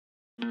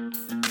Is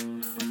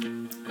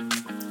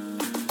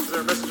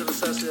there a message of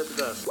necessity at the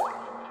desk?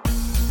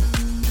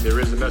 There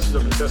is a message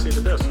of necessity at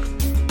the desk.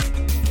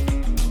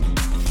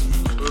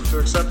 Move to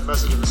accept the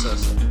message of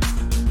necessity.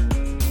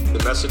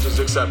 The message is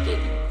accepted.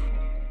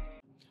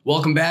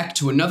 Welcome back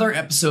to another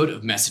episode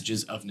of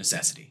Messages of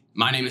Necessity.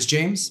 My name is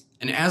James,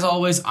 and as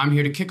always, I'm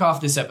here to kick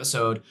off this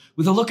episode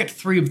with a look at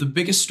three of the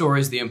biggest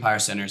stories the Empire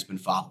Center has been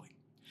following.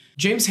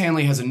 James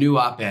Hanley has a new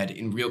op-ed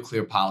in Real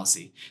Clear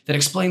Policy that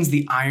explains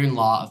the iron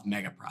law of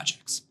mega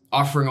projects,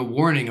 offering a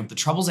warning of the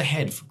troubles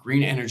ahead for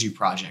green energy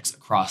projects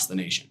across the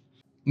nation.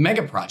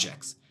 Mega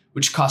projects,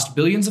 which cost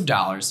billions of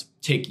dollars,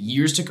 take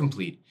years to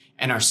complete,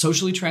 and are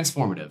socially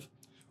transformative,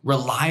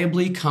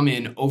 reliably come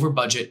in over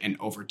budget and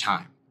over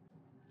time.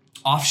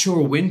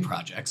 Offshore wind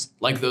projects,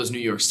 like those New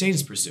York State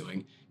is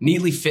pursuing,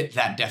 neatly fit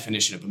that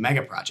definition of a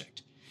mega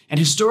project, and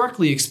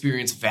historically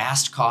experience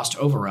vast cost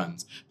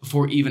overruns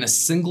before even a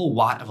single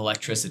watt of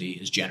electricity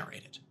is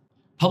generated.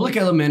 Public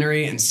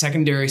elementary and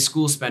secondary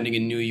school spending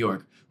in New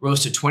York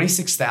rose to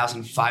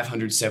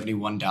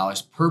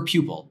 $26,571 per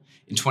pupil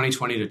in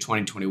 2020 to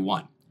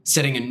 2021,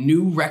 setting a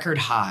new record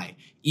high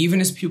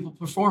even as pupil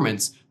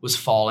performance was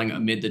falling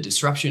amid the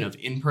disruption of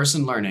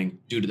in-person learning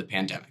due to the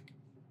pandemic.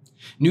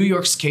 New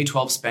York's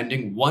K-12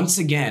 spending once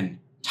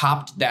again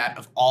topped that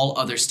of all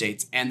other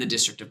states and the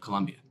District of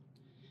Columbia.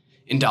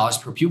 In dollars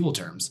per pupil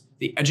terms,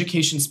 the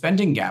education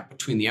spending gap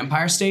between the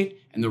Empire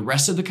State and the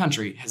rest of the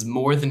country has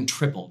more than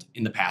tripled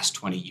in the past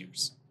 20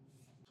 years.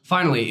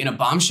 Finally, in a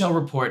bombshell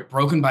report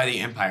broken by the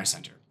Empire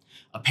Center,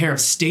 a pair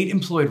of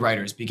state-employed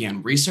writers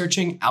began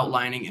researching,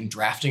 outlining, and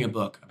drafting a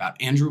book about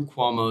Andrew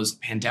Cuomo's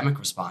pandemic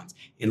response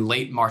in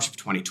late March of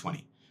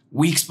 2020,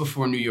 weeks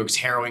before New York's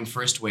harrowing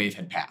first wave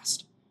had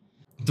passed.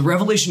 The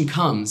revelation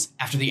comes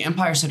after the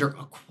Empire Center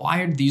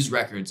acquired these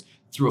records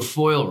through a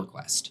FOIL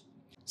request.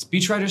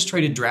 Speechwriters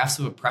traded drafts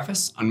of a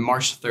preface on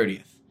March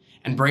 30th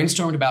and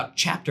brainstormed about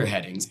chapter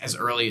headings as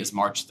early as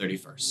March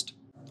 31st.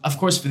 Of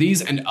course, for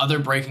these and other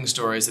breaking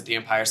stories that the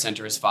Empire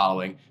Center is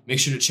following, make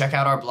sure to check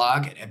out our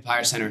blog at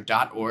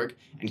empirecenter.org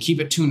and keep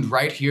it tuned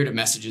right here to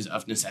Messages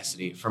of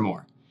Necessity for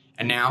more.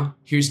 And now,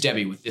 here's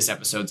Debbie with this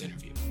episode's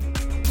interview.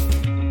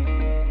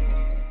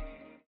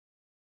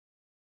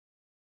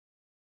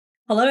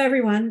 Hello,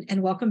 everyone,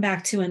 and welcome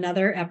back to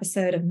another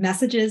episode of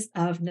Messages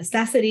of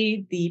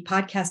Necessity, the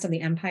podcast of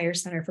the Empire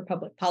Center for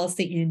Public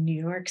Policy in New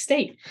York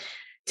State.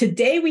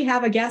 Today, we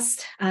have a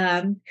guest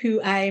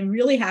who I'm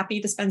really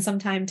happy to spend some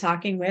time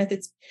talking with.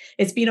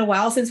 It's been a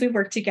while since we've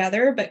worked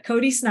together, but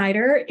Cody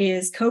Snyder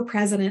is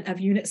co-president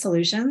of Unit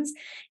Solutions,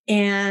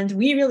 and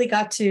we really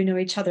got to know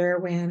each other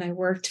when I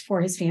worked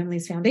for his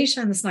family's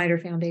foundation, the Snyder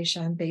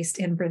Foundation, based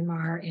in Bryn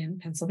Mawr in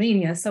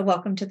Pennsylvania. So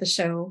welcome to the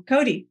show,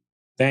 Cody.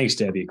 Thanks,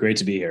 Debbie. Great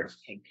to be here.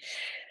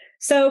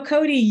 So,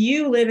 Cody,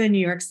 you live in New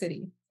York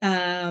City.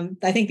 I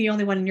think the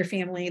only one in your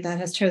family that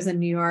has chosen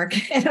New York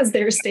as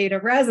their state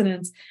of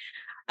residence.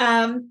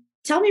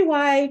 Tell me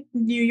why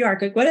New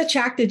York? Like, what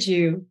attracted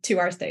you to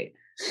our state?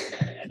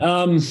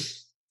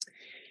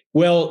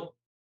 Well,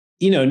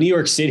 New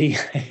York City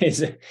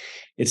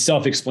it's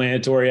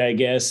self-explanatory, I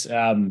guess.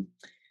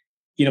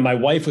 My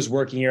wife was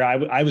working here.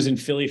 I was in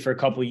Philly for a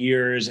couple of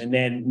years and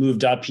then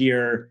moved up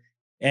here.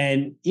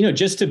 And,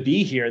 just to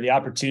be here, the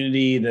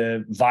opportunity,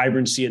 the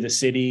vibrancy of the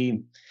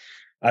city.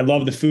 I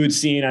love the food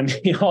scene. I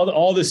mean,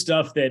 all the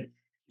stuff that,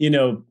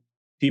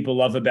 people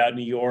love about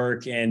New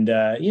York. And,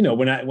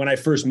 when I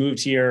first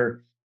moved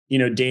here,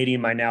 dating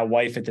my now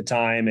wife at the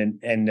time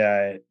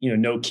and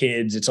no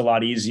kids, it's a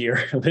lot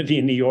easier living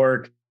in New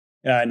York,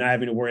 not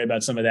having to worry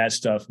about some of that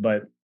stuff.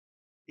 But,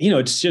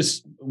 it's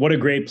just what a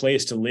great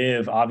place to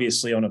live,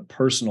 obviously on a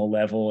personal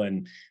level,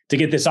 and to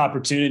get this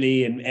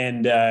opportunity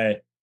and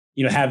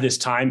have this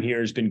time here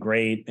has been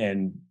great.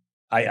 And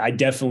I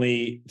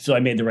definitely feel I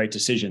made the right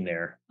decision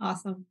there.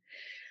 Awesome.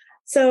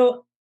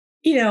 So,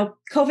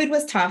 COVID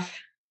was tough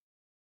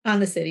on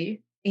the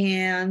city.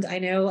 And I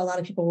know a lot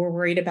of people were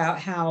worried about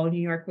how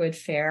New York would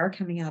fare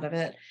coming out of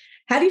it.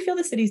 How do you feel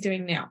the city's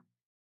doing now?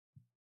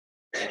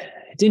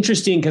 It's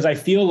interesting because I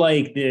feel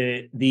like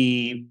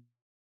the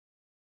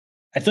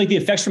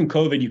effects from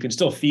COVID you can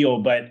still feel,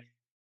 but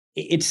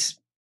it's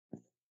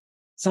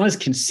not as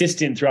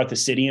consistent throughout the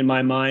city in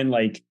my mind.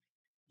 Like,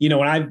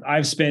 when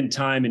I've spent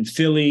time in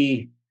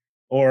Philly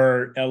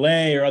or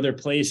LA or other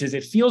places,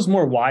 it feels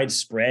more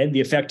widespread,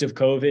 the effect of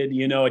COVID.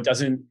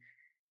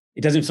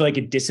 It doesn't feel like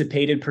it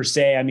dissipated per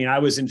se. I mean, I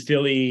was in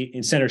Philly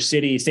in Center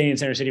City, staying in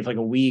Center City for like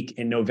a week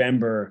in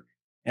November.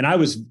 And I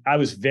was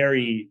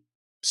very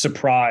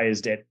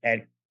surprised at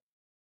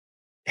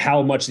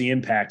how much the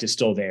impact is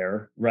still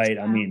there. Right.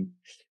 Wow. I mean,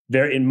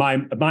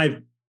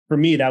 for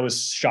me, that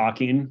was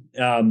shocking.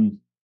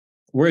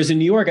 Whereas in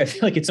New York, I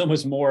feel like it's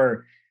almost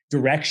more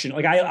direction.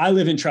 Like I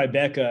live in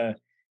Tribeca,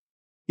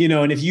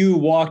 and if you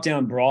walk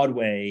down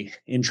Broadway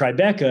in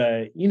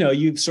Tribeca,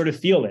 you sort of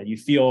feel it. You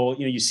feel,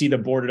 you see the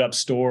boarded up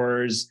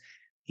stores.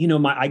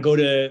 I go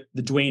to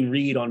the Duane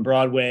Reade on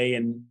Broadway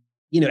and,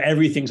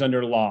 everything's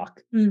under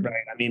lock, right?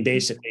 I mean,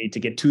 basically to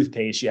get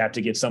toothpaste, you have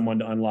to get someone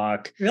to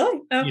unlock.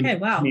 Really? Okay.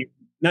 Wow.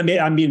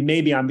 I mean,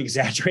 maybe I'm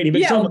exaggerating,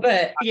 but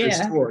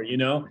store,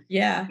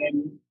 Yeah.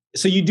 And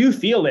so you do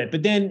feel it.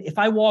 But then if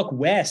I walk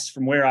west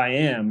from where I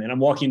am and I'm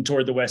walking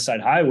toward the West Side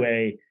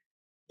Highway,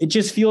 it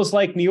just feels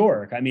like New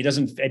York. I mean,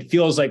 it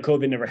feels like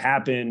COVID never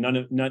happened.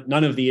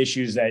 None of the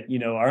issues that,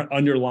 are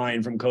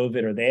underlying from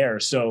COVID are there.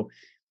 So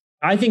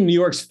I think New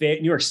York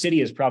City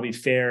has probably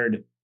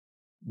fared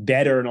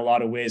better in a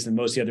lot of ways than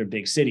most of the other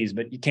big cities,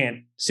 but you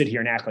can't sit here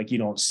and act like you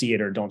don't see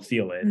it or don't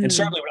feel it. And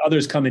certainly when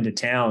others come into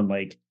town,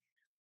 like,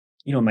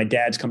 my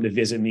dad's come to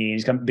visit me.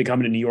 He's been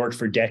coming to New York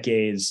for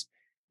decades.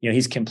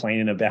 He's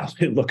complaining about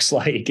what it looks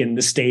like and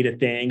the state of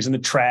things and the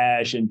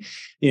trash and,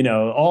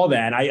 all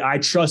that. I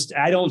trust,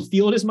 I don't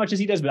feel it as much as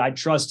he does, but I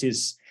trust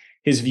his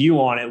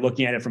view on it,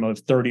 looking at it from a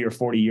 30 or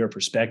 40 year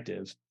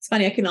perspective. It's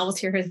funny. I can almost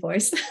hear his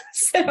voice.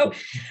 So,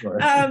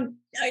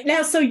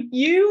 now, so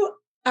you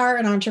are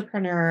an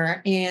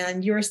entrepreneur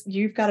and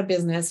you've got a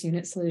business,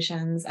 Unit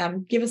Solutions.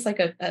 Give us like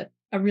a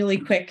really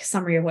quick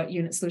summary of what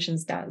Unit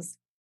Solutions does.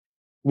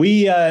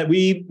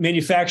 We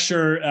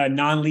manufacture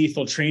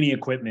non-lethal training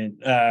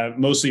equipment,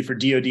 mostly for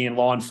DoD and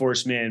law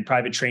enforcement and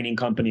private training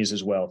companies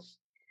as well.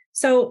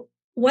 So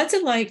what's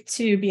it like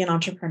to be an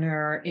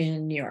entrepreneur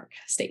in New York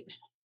State?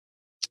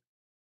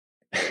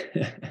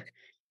 I'm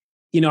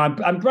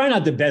probably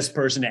not the best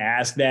person to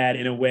ask that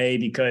in a way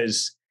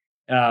because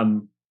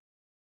my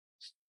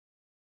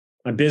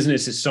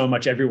business is so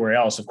much everywhere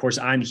else. Of course,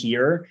 I'm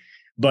here,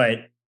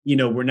 but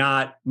we're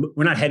not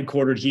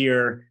headquartered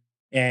here,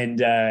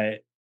 and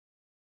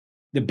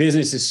the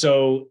business is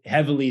so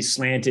heavily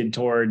slanted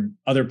toward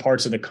other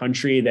parts of the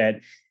country that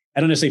I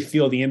don't necessarily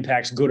feel the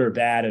impacts, good or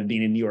bad, of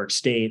being in New York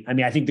State. I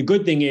mean, I think the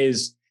good thing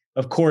is,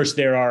 of course,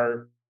 there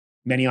are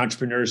many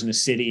entrepreneurs in the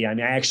city. I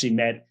mean, I actually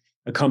met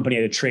a company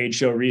at a trade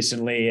show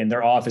recently, and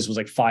their office was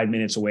like 5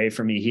 minutes away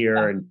from me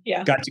here, and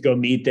got to go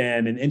meet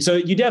them. And so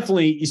you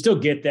still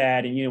get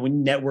that. And,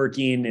 when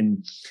networking,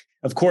 and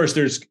of course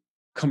there's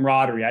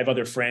camaraderie. I have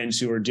other friends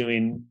who are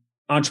doing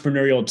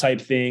entrepreneurial type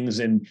things,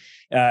 and,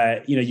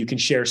 you can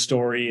share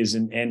stories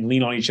and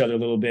lean on each other a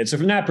little bit. So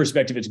from that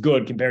perspective, it's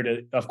good compared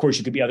to, of course,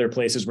 you could be other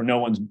places where no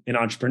one's an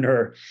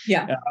entrepreneur.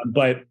 Yeah.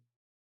 But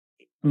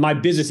my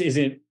business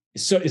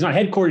it's not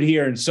headquartered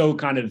here and so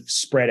kind of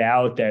spread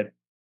out that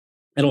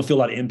I don't feel a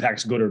lot of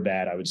impacts, good or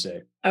bad, I would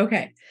say.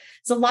 Okay.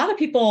 So a lot of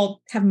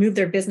people have moved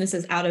their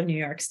businesses out of New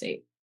York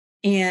State.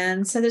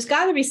 And so there's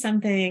got to be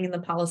something in the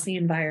policy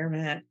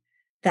environment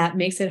that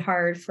makes it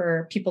hard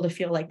for people to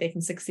feel like they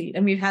can succeed.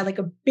 And we've had like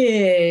a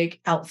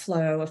big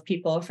outflow of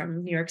people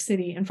from New York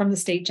City and from the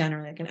state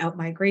generally, like an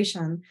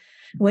out-migration.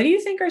 What do you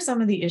think are some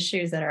of the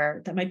issues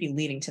that might be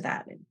leading to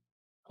that?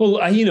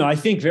 Well, I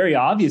think very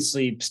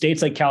obviously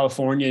states like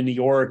California, New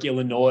York,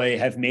 Illinois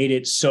have made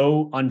it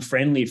so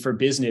unfriendly for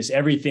business.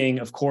 Everything,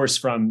 of course,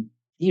 from,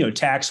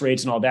 tax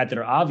rates and all that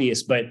are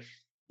obvious. But,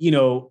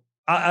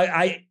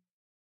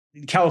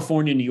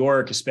 California, New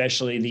York,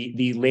 especially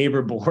the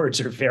labor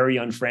boards are very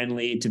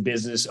unfriendly to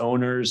business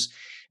owners.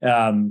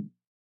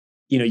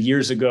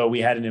 Years ago, we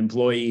had an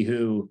employee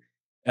who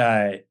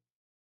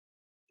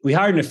we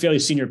hired in a fairly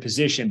senior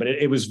position, but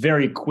it was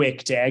very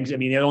quick to exit. I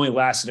mean, it only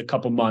lasted a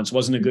couple months,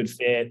 wasn't a good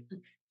fit.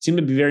 Seemed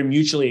to be very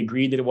mutually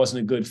agreed that it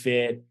wasn't a good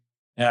fit.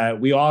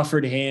 We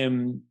offered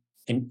him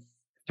a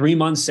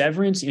 3-month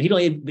severance. He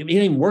didn't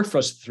even work for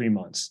us for 3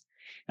 months.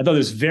 I thought it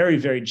was very,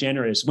 very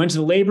generous. Went to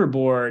the labor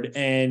board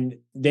and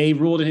they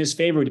ruled in his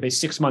favor to pay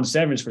 6 months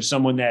severance for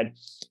someone that,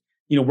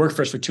 worked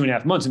for us for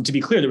 2.5 months. And to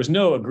be clear, there was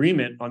no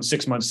agreement on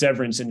 6 months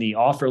severance in the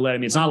offer letter. I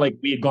mean, it's not like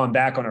we had gone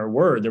back on our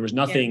word. There was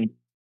nothing.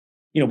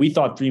 Yeah. We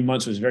thought 3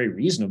 months was very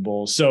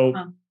reasonable. So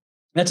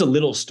that's a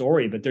little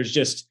story, but there's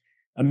just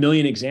a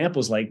million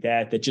examples like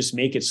that just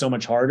make it so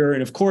much harder.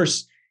 And of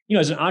course,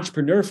 as an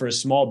entrepreneur for a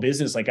small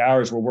business like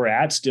ours, where we're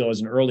at still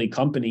as an early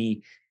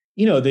company,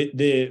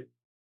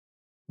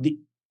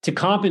 to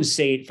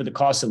compensate for the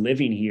cost of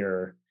living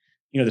here,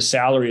 the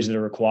salaries that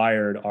are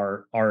required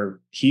are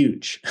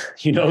huge,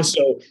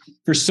 so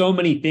for so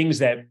many things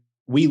that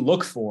we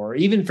look for,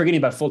 even forgetting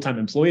about full-time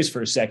employees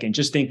for a second,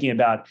 just thinking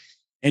about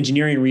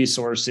engineering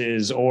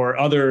resources or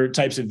other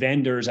types of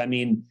vendors. I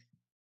mean,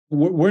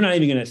 we're not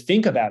even going to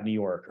think about New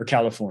York or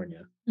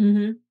California.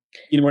 Mm-hmm.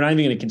 We're not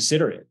even going to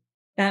consider it.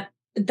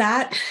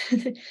 That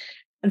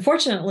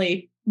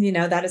unfortunately,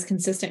 that is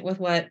consistent with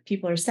what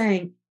people are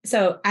saying.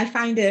 So I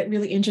find it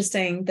really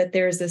interesting that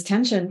there's this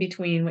tension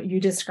between what you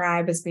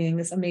describe as being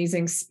this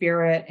amazing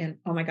spirit and,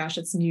 oh my gosh,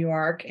 it's New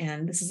York.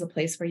 And this is a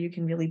place where you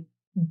can really,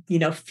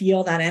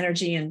 feel that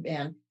energy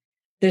and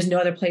there's no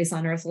other place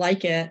on earth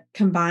like it,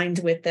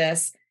 combined with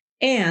this.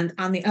 And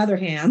on the other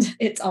hand,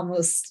 it's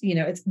almost,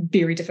 it's a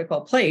very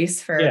difficult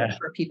place for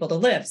people to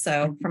live.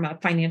 So from a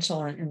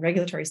financial and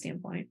regulatory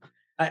standpoint.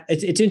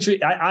 It's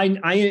interesting.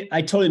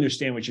 I totally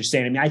understand what you're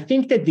saying. I mean, I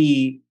think that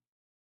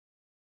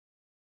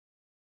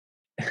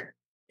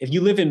if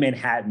you live in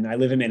Manhattan, I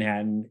live in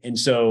Manhattan. And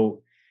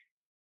so,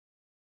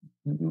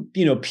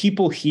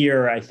 people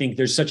here, I think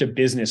there's such a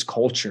business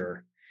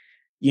culture,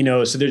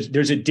 so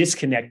there's a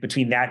disconnect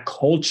between that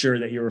culture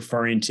that you're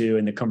referring to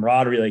and the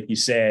camaraderie, like you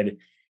said,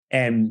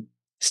 and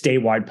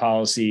statewide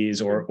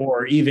policies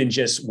or even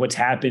just what's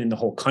happened in the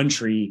whole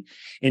country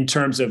in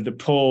terms of the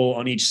pull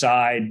on each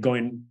side,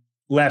 going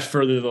left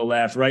further to the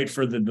left, right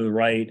further to the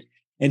right.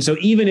 And so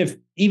even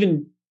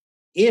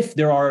if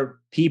there are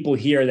people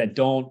here that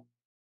don't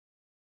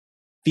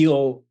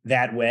feel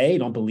that way,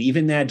 don't believe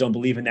in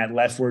that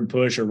leftward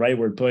push or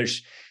rightward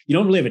push, you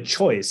don't really have a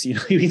choice. You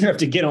either have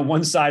to get on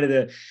one side of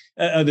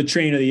the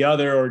train or the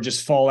other, or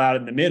just fall out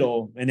in the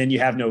middle, and then you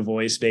have no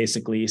voice,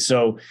 basically.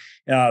 So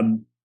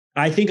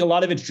I think a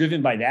lot of it's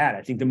driven by that.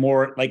 I think the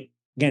more,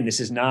 again, this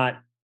is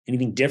not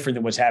anything different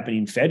than what's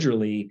happening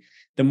federally.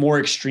 The more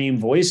extreme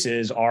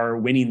voices are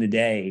winning the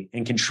day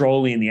and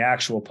controlling the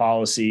actual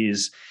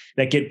policies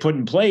that get put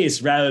in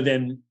place, rather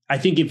than, I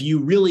think if you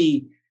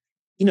really,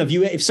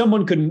 if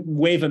someone could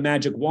wave a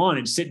magic wand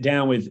and sit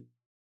down with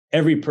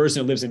every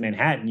person that lives in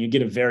Manhattan, you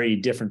get a very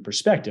different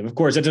perspective. Of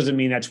course, that doesn't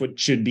mean that's what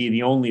should be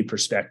the only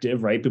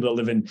perspective, right? People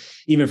that live in,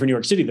 even for New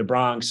York City, the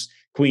Bronx,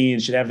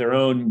 Queens, should have their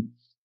own,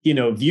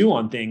 view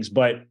on things.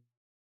 But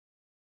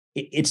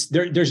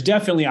there's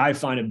definitely, I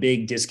find, a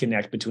big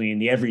disconnect between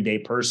the everyday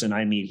person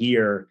I meet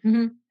here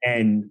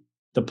and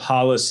the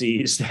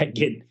policies that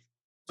get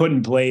put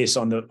in place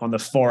on the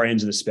far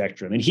ends of the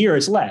spectrum. And here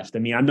it's left. I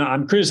mean,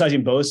 I'm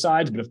criticizing both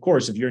sides, but of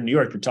course, if you're in New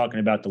York, you're talking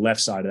about the left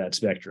side of that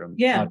spectrum.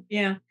 Yeah.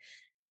 Yeah.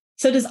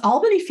 So does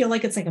Albany feel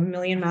like it's like a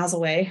million miles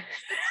away?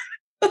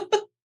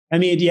 I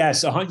mean,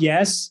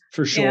 yes,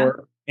 for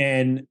sure. Yeah.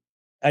 And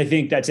I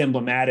think that's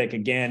emblematic,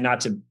 again,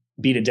 not to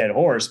beat a dead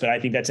horse, but I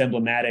think that's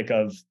emblematic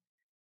of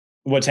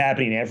what's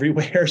happening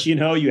everywhere.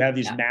 You have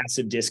these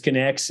massive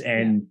disconnects,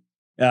 and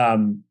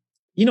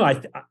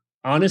I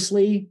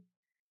honestly,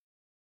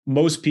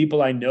 most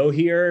people I know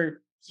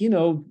here,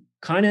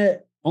 kind of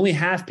only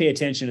half pay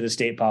attention to the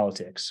state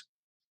politics.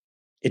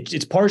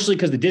 It's partially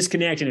because the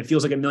disconnect and it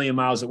feels like a million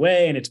miles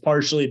away, and it's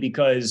partially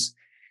because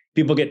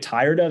people get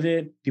tired of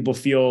it. People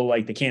feel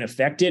like they can't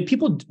affect it.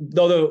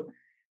 Although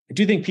I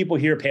do think people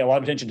here pay a lot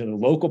of attention to the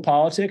local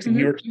politics. In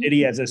New York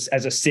City, as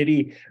a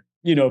city,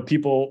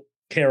 people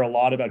care a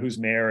lot about who's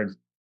mayor and,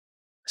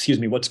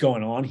 what's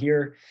going on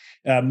here,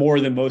 more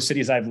than most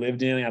cities I've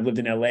lived in. I've lived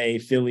in LA,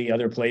 Philly,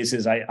 other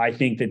places. I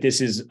think that this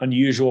is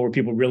unusual, where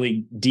people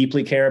really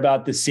deeply care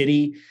about the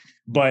city.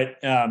 But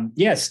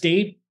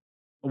state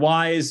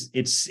wise,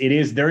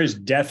 there is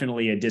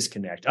definitely a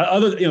disconnect.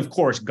 Of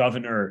course,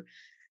 governor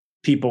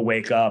people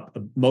wake up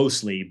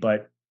mostly,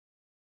 but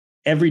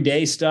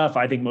everyday stuff,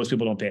 I think most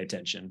people don't pay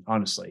attention,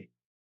 honestly.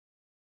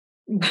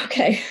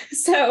 Okay.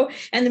 So,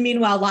 and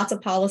meanwhile, lots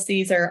of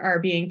policies are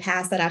being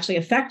passed that actually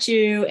affect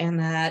you and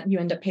that you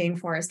end up paying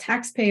for as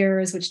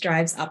taxpayers, which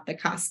drives up the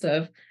cost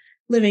of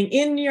living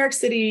in New York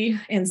City.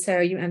 And so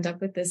you end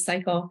up with this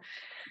cycle.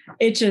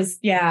 It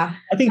just, I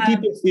think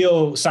people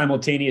feel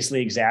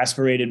simultaneously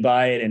exasperated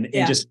by it and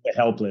just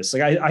helpless.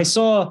 Like I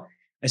saw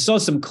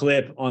some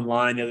clip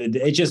online the other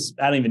day. I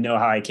don't even know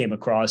how I came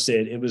across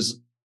it. It was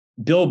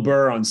Bill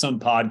Burr on some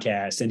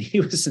podcast, and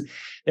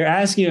they're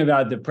asking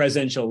about the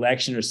presidential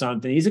election or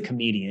something. He's a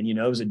comedian,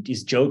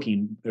 he's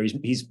joking, or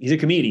he's a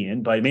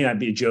comedian, but it may not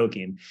be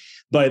joking.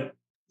 But,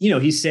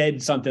 he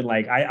said something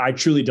like, I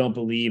truly don't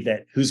believe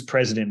that who's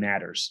president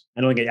matters.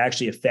 I don't think it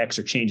actually affects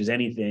or changes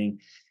anything.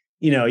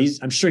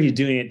 I'm sure he's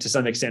doing it to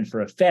some extent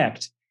for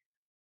effect.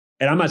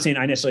 And I'm not saying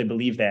I necessarily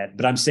believe that,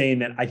 but I'm saying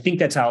that I think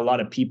that's how a lot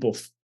of people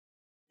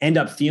end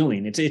up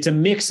feeling. It's a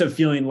mix of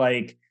feeling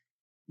like,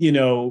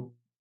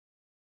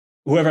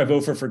 whoever I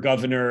vote for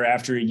governor,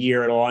 after a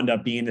year, it'll end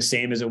up being the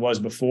same as it was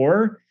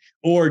before,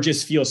 or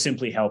just feel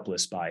simply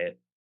helpless by it.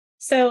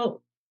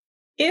 So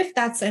if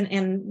that's,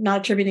 and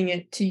not attributing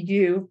it to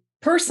you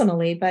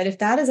personally, but if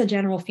that is a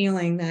general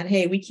feeling that,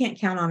 hey, we can't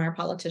count on our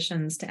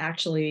politicians to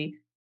actually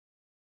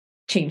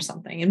change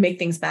something and make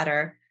things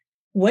better,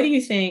 what do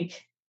you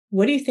think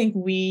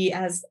we,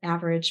 as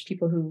average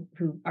people who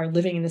are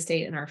living in the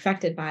state and are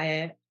affected by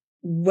it,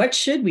 what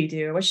should we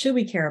do? What should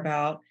we care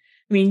about?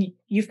 I mean,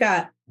 you've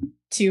got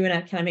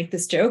can I make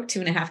this joke?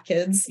 2.5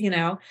 kids,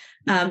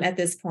 at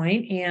this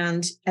point.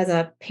 And as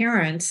a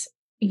parent,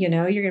 you're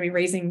going to be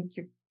raising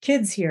your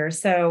kids here.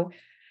 So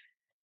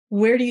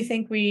where do you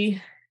think we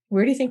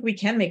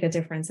can make a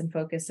difference and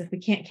focus if we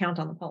can't count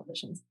on the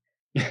politicians?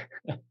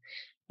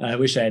 I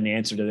wish I had an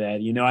answer to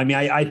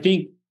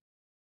that.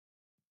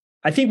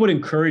 I think what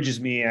encourages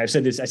me, I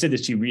said this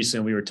to you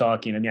recently, we were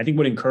talking. I think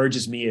what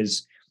encourages me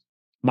is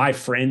my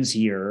friends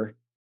here,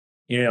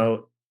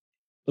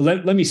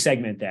 let me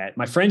segment that.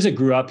 My friends that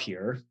grew up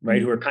here,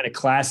 right, who are kind of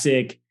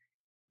classic,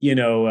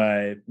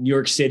 New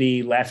York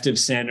City, left of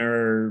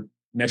center,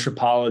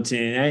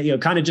 metropolitan,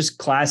 kind of just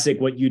classic,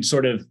 what you'd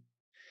sort of,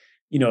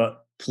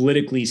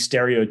 politically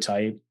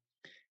stereotype,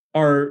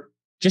 are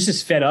just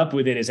as fed up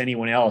with it as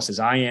anyone else, as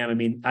I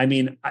am.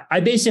 I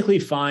basically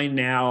find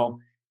now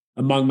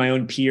among my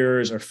own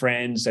peers or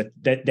friends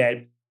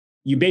that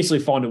you basically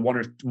fall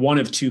into one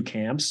of two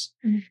camps.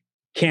 Mm-hmm.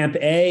 Camp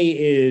A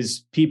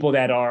is people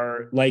that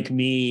are like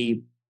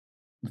me,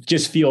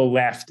 just feel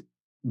left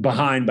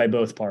behind by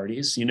both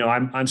parties.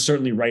 I'm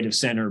certainly right of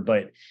center,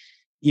 but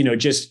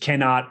just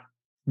cannot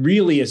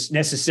really is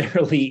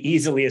necessarily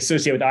easily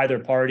associated with either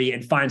party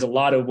and finds a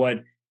lot of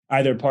what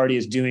either party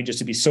is doing just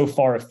to be so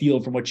far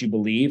afield from what you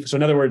believe. So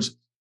in other words,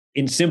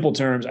 in simple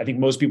terms, I think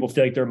most people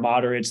feel like they're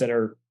moderates that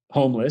are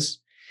homeless.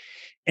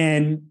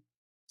 And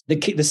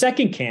the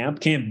second camp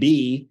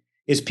B,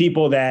 is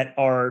people that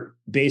are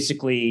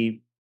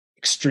basically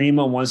extreme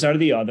on one side or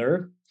the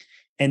other.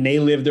 And they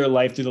live their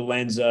life through the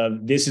lens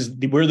of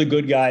we're the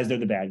good guys, they're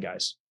the bad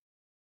guys.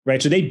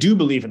 Right. So they do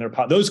believe in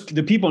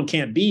the people in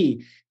camp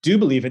B do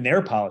believe in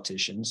their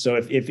politicians. So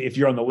if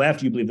you're on the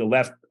left, you believe the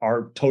left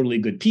are totally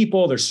good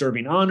people. They're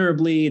serving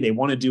honorably. They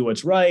want to do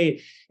what's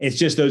right. It's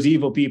just those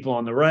evil people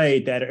on the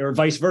right that, or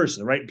vice versa,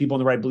 the right people on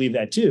the right believe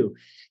that too.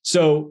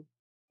 So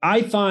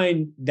I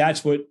find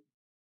that's what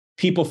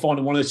people fall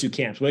into one of those two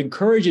camps. What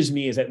encourages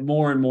me is that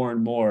more and more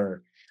and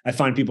more, I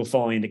find people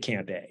falling into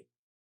camp A.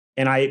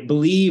 And I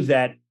believe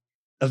that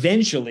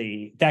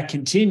eventually that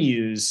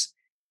continues.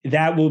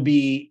 That will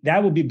be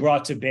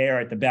brought to bear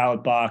at the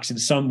ballot box in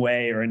some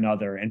way or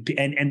another. And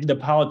the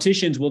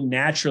politicians will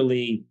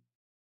naturally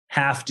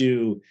have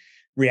to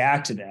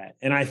react to that.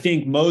 And I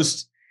think in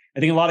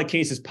a lot of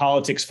cases,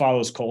 politics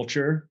follows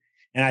culture.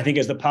 And I think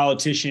as the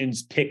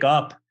politicians pick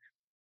up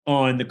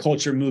on the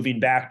culture moving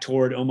back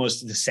toward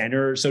almost the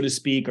center, so to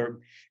speak, or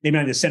maybe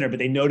not the center, but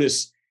they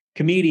notice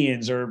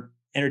comedians or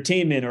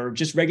entertainment or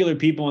just regular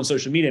people on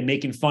social media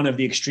making fun of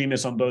the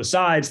extremists on both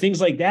sides, things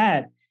like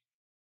that,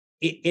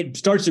 it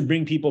starts to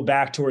bring people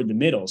back toward the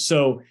middle.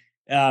 So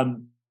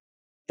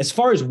as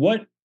far as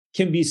what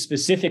can be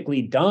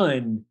specifically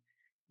done,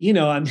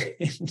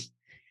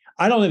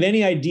 I don't have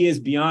any ideas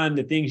beyond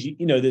the things,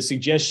 the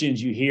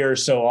suggestions you hear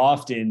so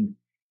often.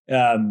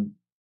 Campaign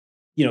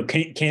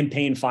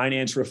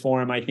finance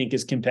reform, I think,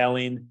 is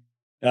compelling.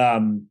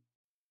 I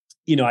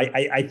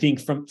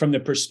think from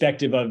the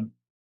perspective of,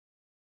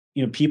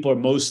 people are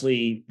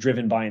mostly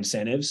driven by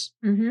incentives.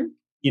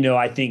 Mm-hmm.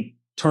 I think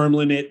term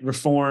limit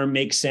reform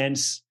makes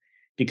sense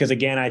because,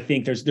 again, I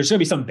think there's going to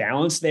be some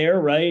balance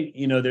there, right?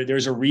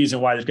 There's a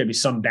reason why there's going to be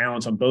some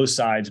balance on both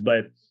sides,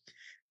 but,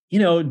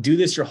 do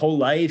this your whole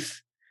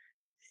life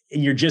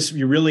and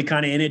you're really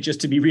kind of in it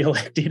just to be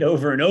reelected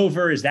over and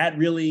over. Is that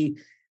really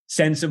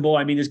sensible?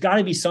 I mean, there's got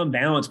to be some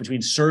balance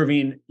between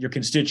serving your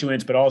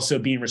constituents, but also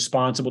being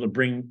responsible to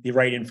bring the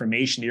right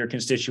information to your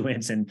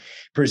constituents and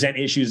present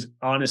issues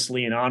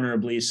honestly and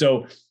honorably.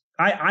 So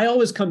I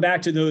always come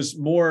back to those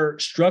more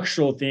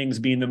structural things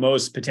being the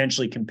most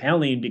potentially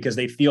compelling because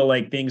they feel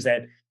like things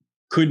that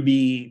could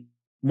be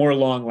more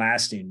long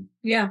lasting.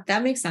 Yeah,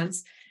 that makes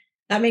sense.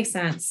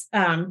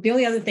 The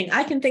only other thing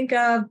I can think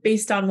of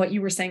based on what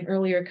you were saying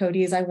earlier,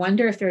 Cody, is I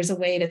wonder if there's a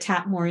way to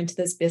tap more into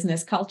this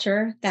business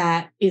culture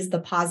that is the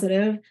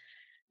positive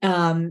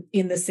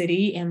in the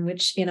city and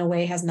which in a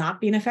way has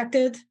not been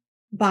affected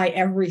by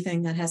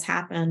everything that has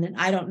happened. And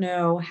I don't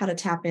know how to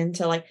tap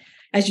into, like,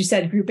 as you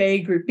said, group A,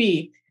 group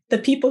B, the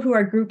people who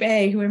are group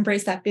A who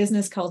embrace that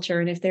business culture.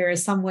 And if there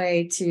is some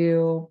way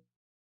to,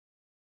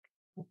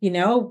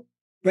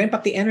 ramp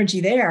up the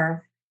energy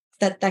there,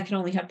 that can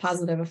only have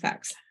positive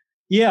effects.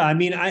 Yeah. I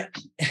mean, I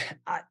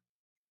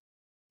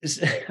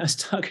was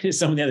talking to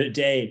someone the other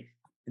day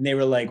and they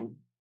were like,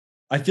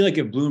 I feel like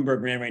if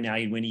Bloomberg ran right now,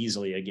 he'd win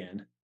easily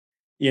again,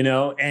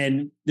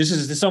 and this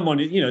is someone,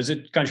 is a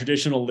kind of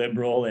traditional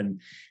liberal. And,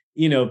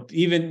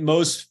 even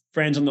most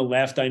friends on the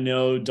left I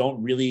know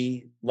don't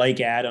really like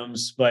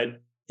Adams,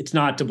 but it's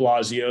not de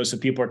Blasio. So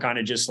people are kind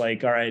of just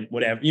like, all right,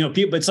 whatever,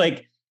 people, it's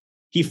like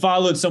he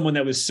followed someone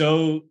that was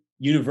so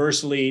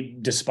universally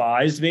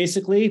despised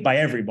basically by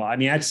everybody. I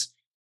mean, that's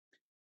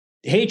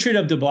hatred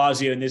of de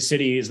Blasio in this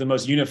city is the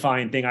most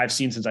unifying thing I've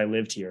seen since I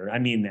lived here. I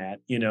mean that,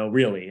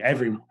 really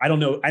I don't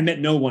know. I met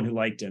no one who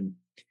liked him.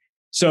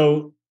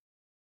 So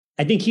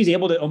I think he's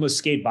able to almost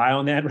skate by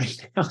on that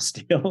right now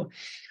still,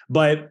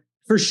 but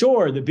for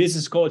sure the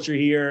business culture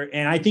here.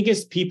 And I think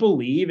as people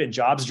leave and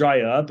jobs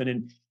dry up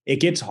and it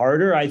gets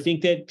harder, I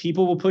think that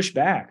people will push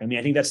back. I mean,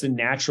 I think that's the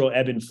natural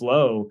ebb and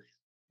flow.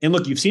 And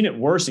look, you've seen it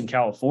worse in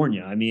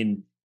California. I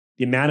mean,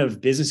 the amount of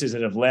businesses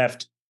that have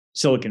left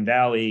Silicon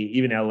Valley,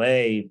 even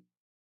LA,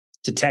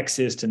 to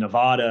Texas, to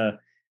Nevada,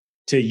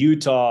 to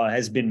Utah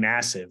has been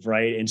massive,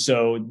 right? And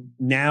so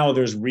now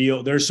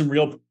there's some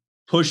real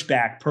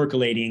pushback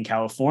percolating in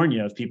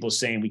California of people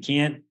saying we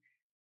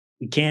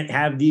can't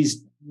have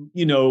these,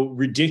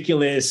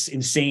 ridiculous,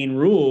 insane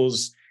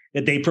rules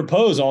that they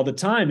propose all the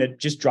time that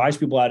just drives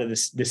people out of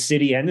the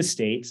city and the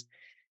states.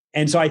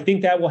 And so I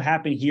think that will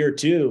happen here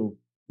too,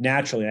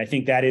 naturally. I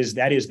think that is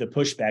the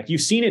pushback.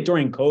 You've seen it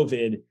during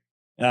COVID.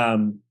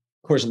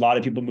 Of course, a lot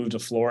of people moved to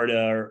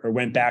Florida or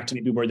went back to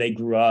maybe where they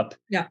grew up.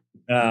 Yeah.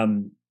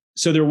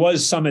 So there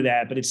was some of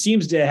that, but it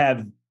seems to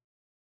have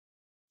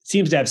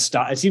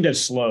stopped. It seemed to have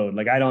slowed.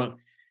 Like I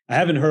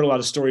haven't heard a lot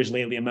of stories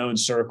lately in my own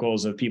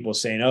circles of people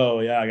saying, "Oh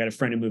yeah, I got a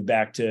friend who moved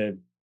back to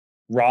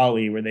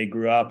Raleigh where they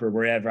grew up or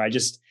wherever."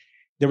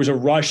 There was a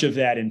rush of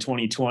that in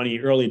 2020,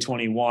 early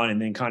 21,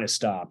 and then kind of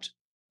stopped.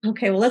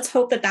 Okay, well, let's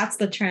hope that that's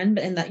the trend,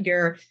 and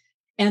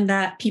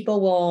that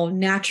people will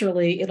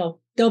naturally,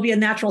 it'll there'll be a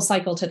natural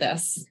cycle to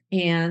this,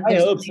 and I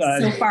there's hope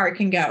only so far it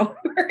can go.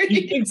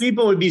 You think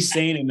people would be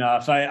sane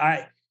enough?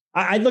 I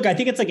look. I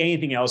think it's like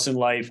anything else in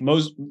life.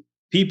 Most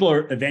people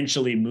are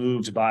eventually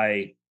moved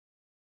by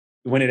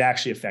when it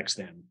actually affects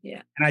them.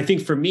 Yeah. And I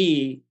think for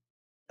me,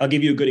 I'll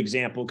give you a good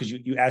example because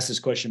you asked this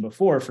question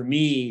before. For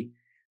me,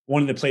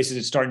 one of the places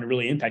it's starting to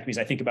really impact me is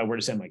I think about where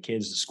to send my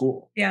kids to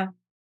school. Yeah.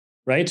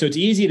 Right. So it's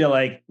easy to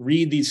like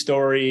read these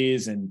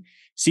stories and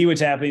see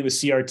what's happening with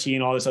CRT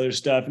and all this other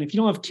stuff. And if you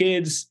don't have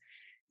kids,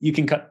 you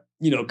can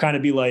kind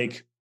of be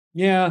like,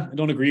 yeah, I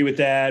don't agree with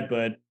that,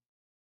 but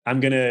I'm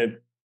going to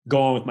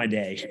go on with my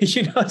day.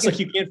 It's like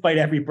you can't fight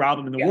every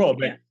problem in the world.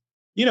 But,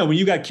 when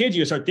you got kids,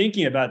 you start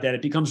thinking about that.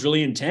 It becomes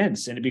really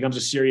intense and it becomes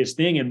a serious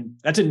thing. And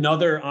that's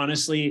another,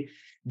 honestly,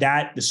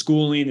 that the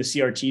schooling, the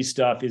CRT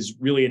stuff is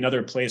really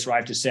another place where I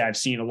have to say I've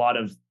seen a lot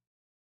of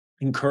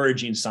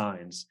encouraging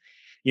signs.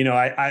 We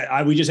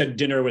just had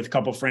dinner with a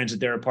couple of friends at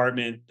their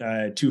apartment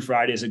 2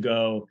 Fridays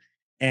ago.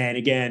 And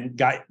again,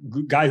 guy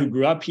who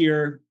grew up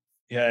here,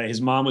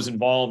 his mom was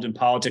involved in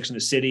politics in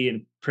the city at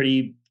a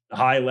pretty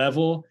high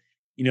level,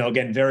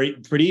 again,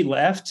 pretty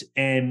left.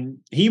 And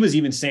he was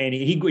even saying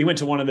he went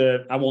to one of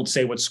the, I won't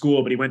say what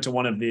school, but he went to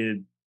one of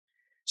the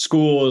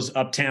schools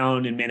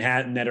uptown in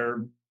Manhattan that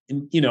are,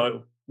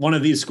 one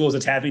of these schools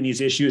that's having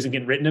these issues and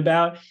getting written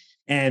about.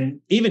 And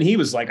even he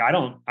was like, I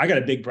got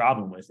a big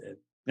problem with it.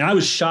 And I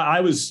was shocked.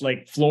 I was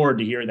like floored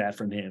to hear that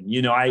from him.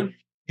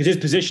 Because his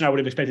position, I would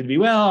have expected to be,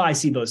 well, I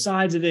see both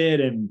sides of it.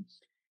 And,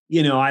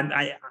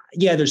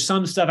 there's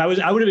some stuff I would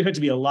have expected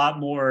to be a lot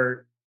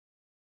more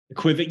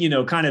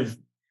equivocal, kind of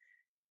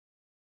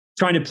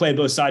trying to play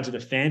both sides of the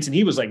fence. And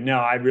he was like, no,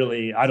 I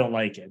don't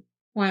like it.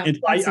 Wow. And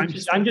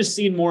I'm just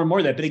seeing more and more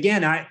of that. But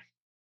again,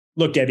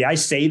 look, Debbie, I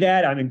say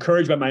that I'm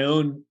encouraged by my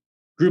own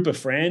group of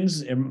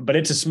friends, but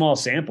it's a small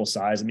sample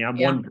size. I mean, I'm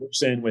one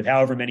person with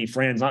however many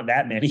friends, not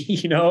that many,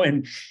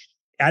 and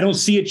I don't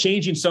see it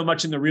changing so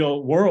much in the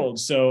real world.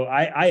 So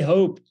I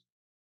hope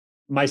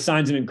my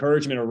signs of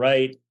encouragement are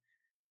right.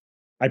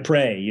 I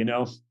pray,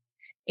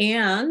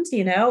 And,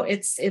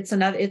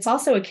 it's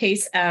also a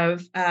case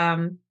of,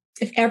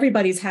 if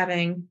everybody's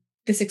having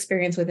this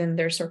experience within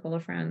their circle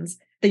of friends,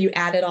 that you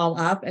add it all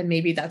up, and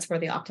maybe that's where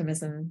the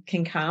optimism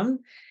can come.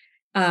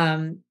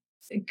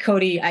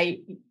 Cody,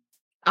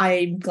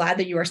 I'm glad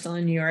that you are still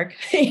in New York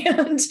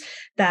and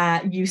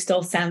that you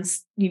still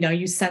sense,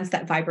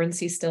 that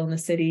vibrancy still in the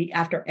city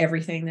after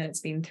everything that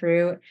it's been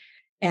through.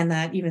 And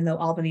that even though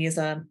Albany is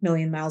a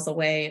million miles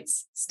away,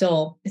 it's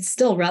still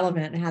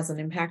relevant and has an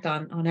impact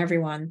on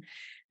everyone.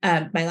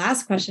 My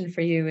last question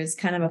for you is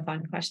kind of a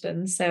fun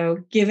question. So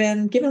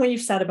given what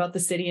you've said about the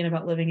city and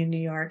about living in New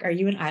York, are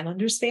you an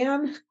Islanders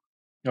fan?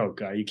 Oh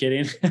God, are you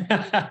kidding?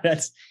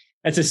 That's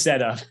a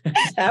setup.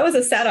 That was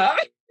a setup.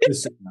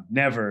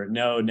 Never,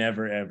 no,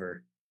 never,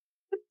 ever.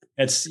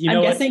 It's,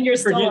 I'm guessing you're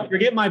still.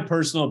 Forget my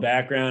personal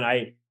background.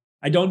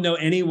 I don't know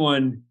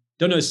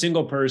a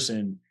single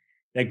person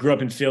that grew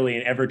up in Philly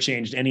and ever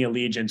changed any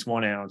allegiance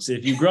 1 ounce.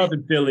 If you grew up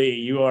in Philly,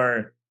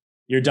 you're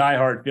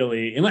diehard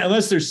Philly,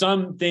 unless there's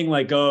something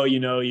like,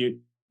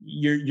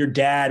 your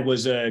dad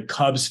was a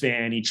Cubs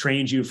fan. He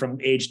trained you from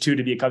age 2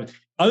 to be a Cubs.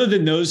 Other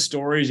than those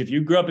stories, if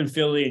you grew up in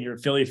Philly and you're a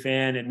Philly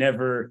fan, it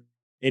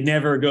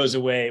never goes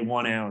away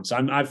 1 ounce.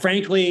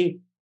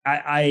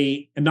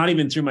 I am not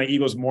even through my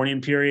Eagles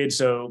mourning period.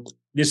 So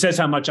this says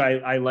how much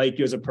I like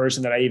you as a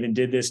person that I even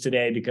did this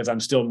today because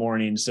I'm still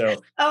mourning.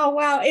 So, oh,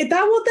 wow.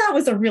 That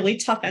was a really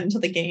tough end to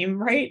the game,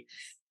 right?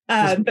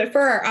 But for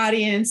our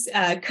audience,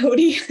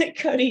 Cody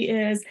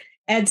is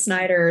Ed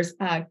Snyder's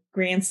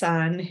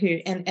grandson,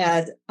 and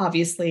Ed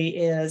obviously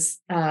is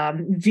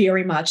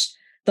very much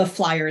the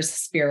Flyers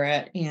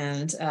spirit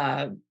and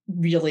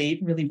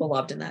really, really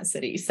beloved in that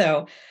city.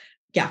 So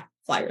yeah,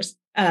 Flyers.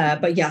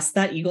 But yes,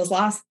 that Eagles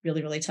loss,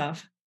 really, really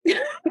tough.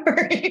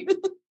 Right.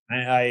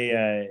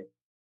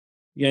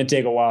 You're going to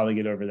take a while to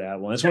get over that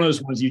one. It's one of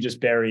those ones you just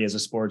bury as a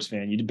sports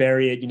fan. You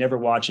bury it. You never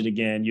watch it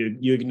again.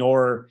 You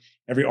ignore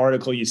every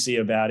article you see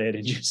about it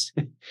and just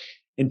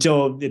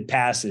until it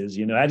passes,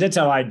 that's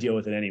how I deal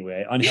with it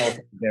anyway.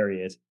 Unhealthy,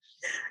 bury it.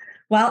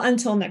 Well,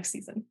 until next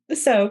season.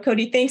 So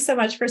Cody, thanks so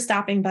much for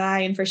stopping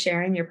by and for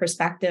sharing your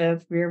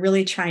perspective. We're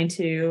really trying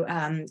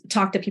to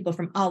talk to people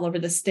from all over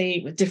the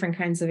state with different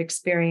kinds of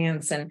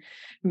experience and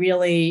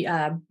really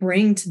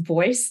bring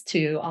voice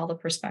to all the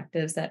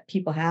perspectives that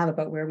people have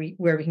about where we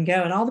can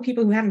go and all the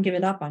people who haven't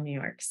given up on New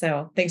York.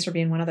 So thanks for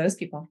being one of those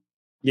people.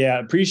 Yeah,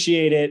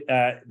 appreciate it.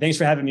 Thanks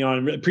for having me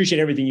on. Appreciate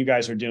everything you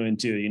guys are doing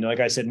too.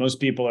 Like I said, most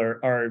people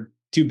are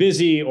too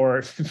busy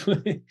or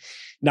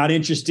not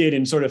interested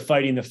in sort of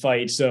fighting the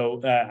fight.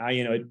 So,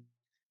 it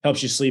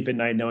helps you sleep at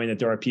night knowing that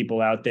there are people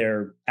out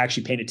there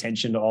actually paying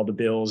attention to all the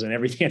bills and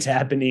everything that's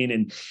happening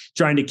and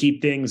trying to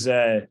keep things,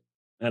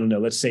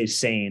 let's say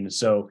sane.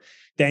 So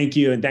thank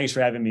you. And thanks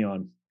for having me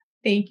on.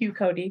 Thank you,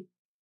 Cody.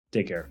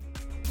 Take care.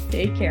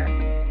 Take care.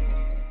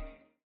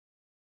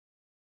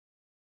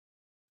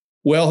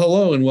 Well,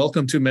 hello, and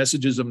welcome to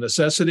Messages of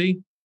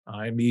Necessity.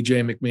 I'm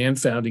E.J. McMahon,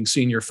 founding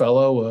senior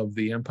fellow of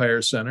the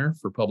Empire Center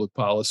for Public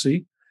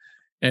Policy.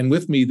 And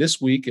with me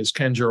this week is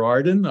Ken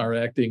Girardin, our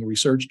acting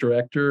research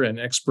director and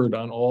expert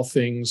on all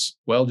things,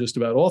 well, just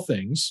about all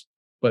things.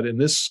 But in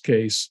this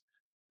case,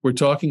 we're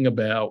talking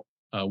about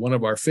one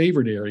of our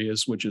favorite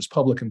areas, which is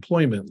public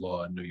employment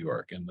law in New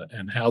York,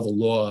 and how the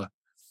law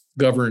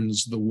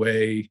governs the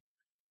way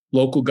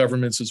local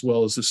governments, as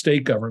well as the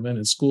state government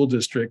and school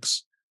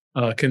districts,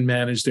 can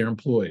manage their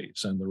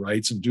employees and the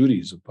rights and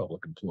duties of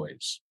public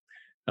employees.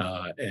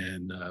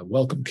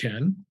 Welcome,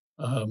 Ken.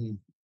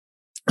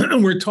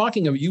 We're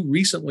talking of, you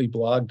recently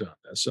blogged on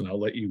this, and I'll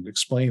let you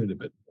explain it a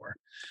bit more.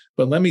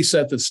 But let me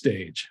set the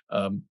stage.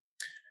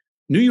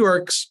 New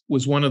York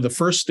was one of the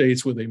first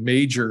states with a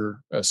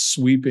major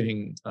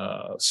sweeping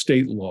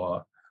state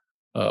law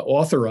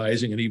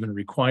authorizing and even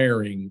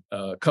requiring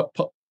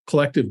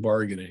collective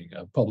bargaining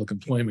of public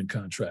employment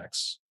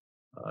contracts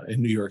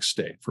in New York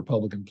State for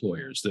public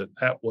employers.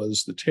 That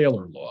was the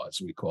Taylor Law,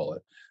 as we call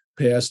it,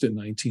 passed in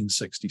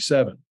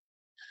 1967.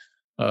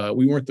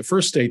 We weren't the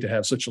first state to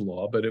have such a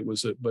law, but it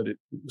was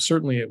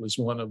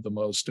one of the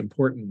most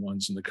important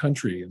ones in the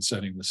country in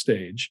setting the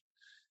stage.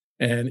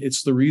 And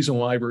it's the reason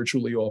why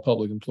virtually all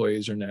public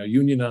employees are now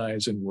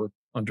unionized and work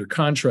under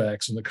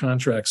contracts, and the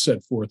contracts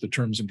set forth the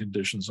terms and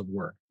conditions of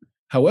work.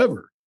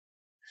 However,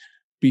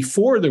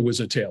 before there was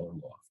a Taylor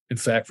Law, in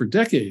fact, for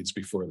decades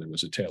before there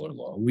was a Taylor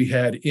Law, we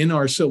had in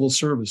our civil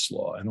service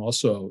law and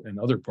also in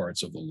other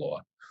parts of the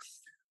law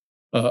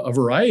a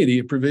variety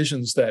of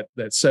provisions that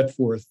set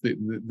forth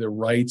the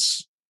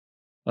rights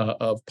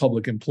of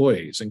public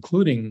employees,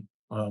 including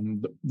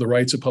the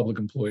rights of public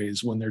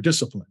employees when they're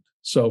disciplined.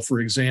 So, for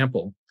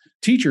example,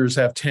 teachers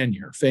have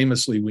tenure.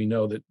 Famously, we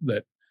know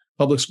that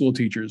public school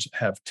teachers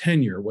have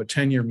tenure. What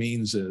tenure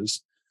means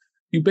is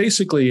you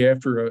basically,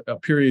 after a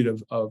period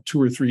of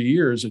 2 or 3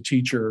 years, a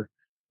teacher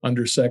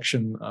under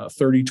Section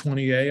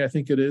 3020A, I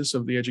think it is,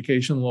 of the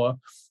education law,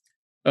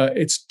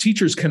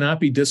 teachers cannot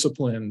be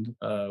disciplined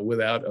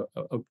without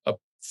a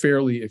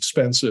fairly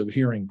expensive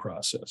hearing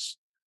process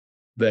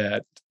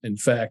that, in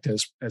fact,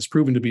 has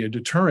proven to be a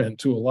deterrent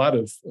to a lot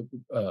of,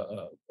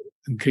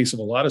 in case of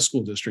a lot of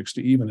school districts,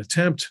 to even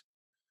attempt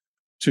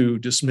to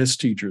dismiss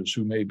teachers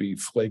who may be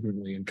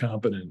flagrantly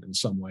incompetent in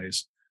some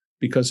ways,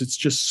 because it's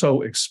just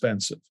so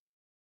expensive.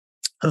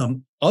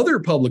 Other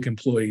public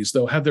employees,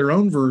 though, have their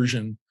own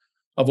version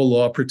of a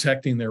law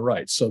protecting their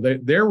rights. So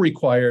they're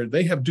required,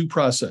 they have due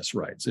process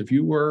rights. If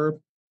you were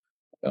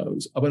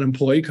an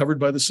employee covered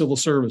by the civil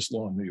service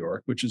law in New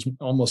York, which is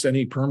almost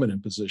any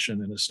permanent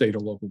position in a state or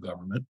local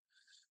government,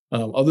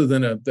 other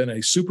than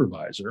a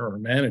supervisor or a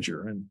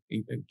manager, and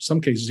in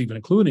some cases even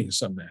including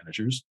some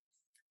managers,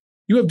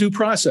 you have due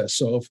process.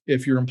 So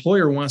if your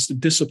employer wants to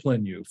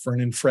discipline you for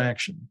an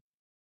infraction,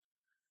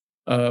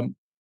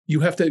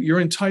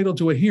 you're entitled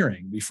to a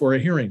hearing before a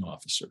hearing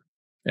officer,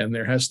 and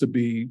there has to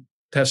be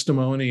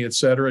testimony, et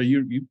cetera.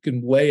 You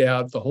can lay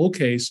out the whole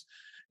case,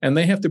 and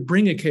they have to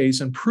bring a case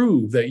and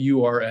prove that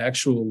you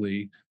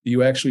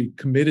actually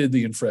committed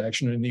the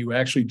infraction and you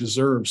actually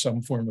deserve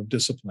some form of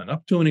discipline,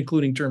 up to and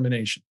including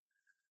termination.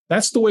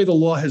 That's the way the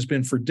law has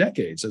been for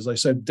decades, as I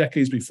said,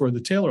 decades before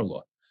the Taylor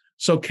Law.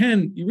 So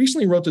Ken, you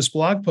recently wrote this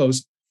blog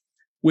post,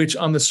 which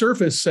on the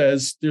surface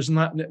says there's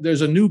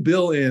a new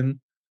bill in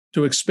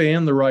to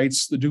expand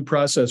the due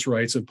process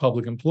rights of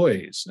public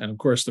employees. And of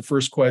course, the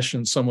first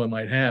question someone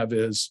might have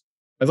is,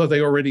 I thought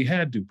they already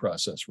had due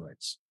process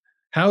rights.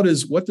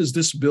 What does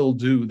this bill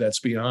do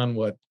that's beyond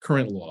what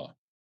current law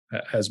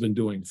has been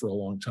doing for a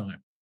long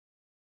time?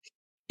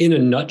 In a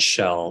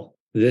nutshell,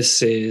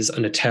 this is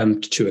an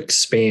attempt to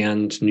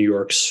expand New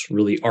York's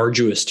really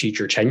arduous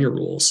teacher tenure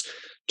rules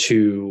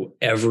to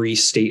every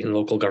state and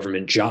local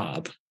government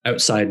job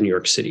outside New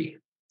York City.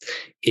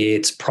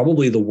 It's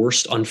probably the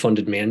worst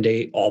unfunded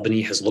mandate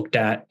Albany has looked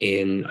at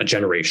in a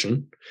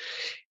generation.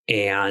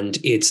 And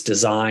it's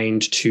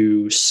designed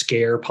to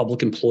scare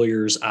public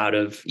employers out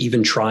of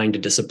even trying to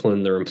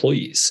discipline their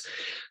employees.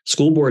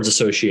 School Boards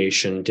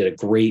Association did a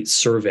great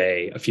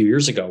survey a few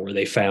years ago where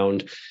they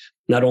found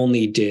not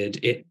only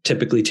did it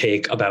typically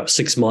take about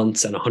 6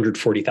 months and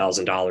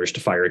 $140,000 to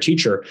fire a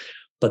teacher,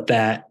 but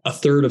that a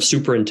third of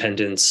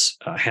superintendents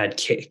had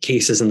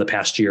cases in the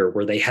past year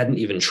where they hadn't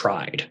even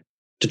tried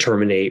to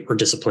terminate or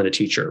discipline a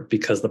teacher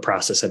because the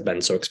process had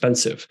been so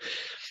expensive.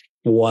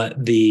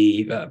 What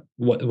the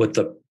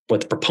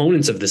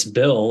proponents of this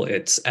bill,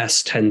 it's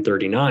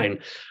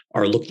S1039,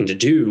 are looking to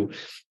do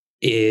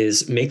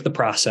is make the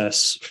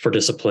process for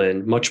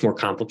discipline much more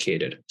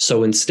complicated.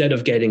 So instead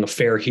of getting a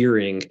fair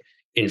hearing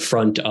in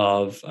front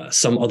of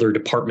some other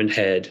department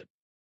head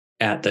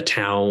at the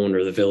town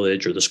or the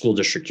village or the school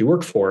district you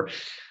work for,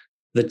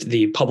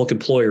 the public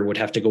employer would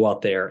have to go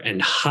out there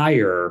and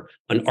hire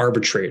an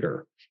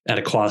arbitrator at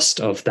a cost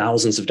of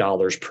thousands of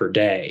dollars per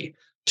day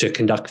to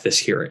conduct this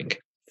hearing,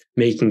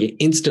 making it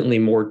instantly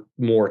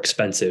more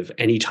expensive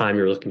anytime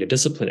you're looking to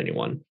discipline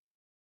anyone.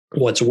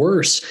 What's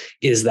worse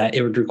is that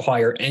it would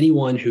require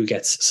anyone who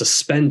gets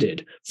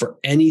suspended for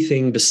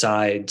anything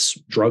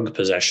besides drug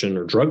possession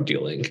or drug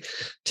dealing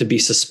to be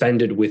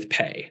suspended with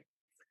pay.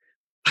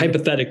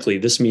 Hypothetically,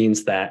 this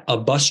means that a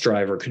bus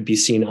driver could be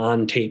seen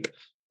on tape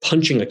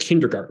punching a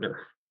kindergartner,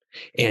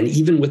 And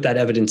even with that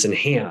evidence in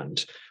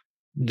hand,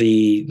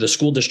 the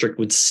school district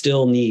would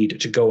still need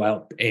to go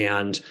out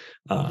and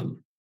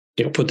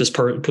put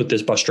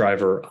this bus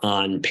driver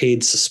on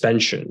paid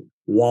suspension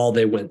while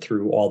they went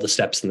through all the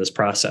steps in this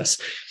process,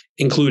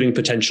 including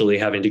potentially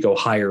having to go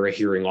hire a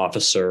hearing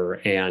officer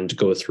and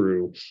go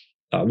through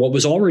what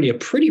was already a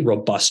pretty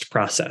robust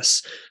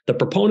process. The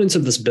proponents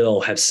of this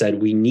bill have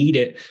said we need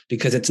it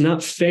because it's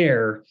not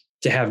fair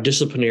to have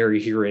disciplinary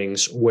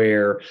hearings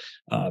where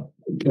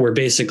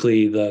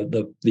basically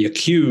the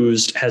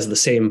accused has the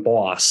same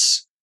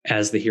boss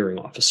as the hearing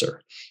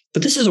officer.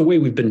 But this is a way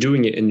we've been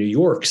doing it in New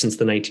York since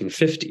the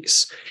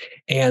 1950s.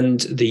 And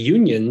the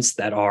unions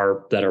that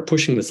are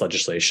pushing this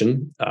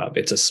legislation,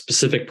 it's a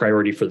specific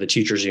priority for the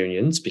teachers'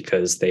 unions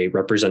because they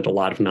represent a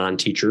lot of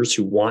non-teachers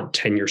who want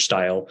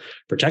tenure-style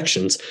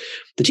protections.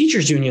 The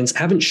teachers' unions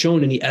haven't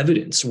shown any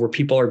evidence where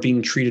people are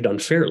being treated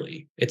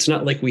unfairly. It's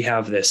not like we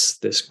have this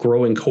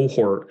growing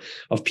cohort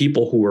of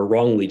people who were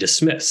wrongly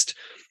dismissed.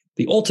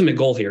 The ultimate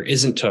goal here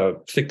isn't to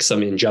fix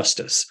some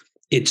injustice.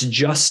 It's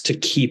just to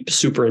keep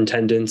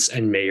superintendents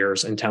and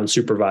mayors and town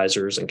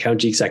supervisors and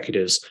county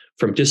executives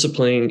from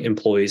disciplining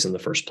employees in the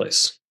first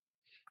place.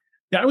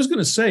 Yeah, I was going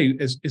to say,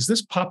 is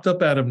this popped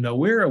up out of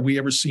nowhere? Have we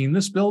ever seen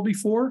this bill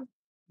before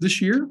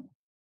this year?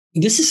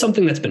 This is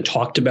something that's been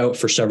talked about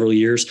for several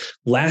years.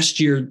 Last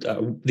year,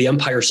 the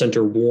Empire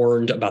Center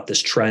warned about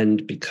this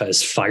trend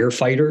because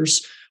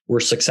firefighters were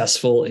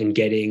successful in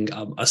getting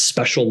a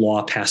special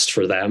law passed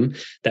for them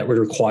that would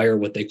require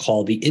what they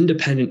call the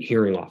independent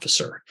hearing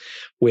officer,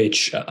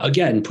 which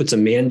again puts a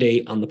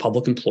mandate on the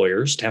public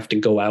employers to have to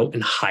go out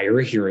and hire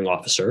a hearing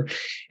officer.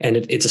 And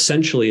it's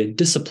essentially a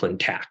discipline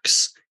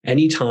tax.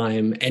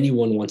 Anytime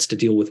anyone wants to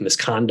deal with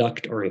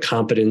misconduct or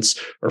incompetence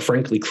or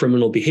frankly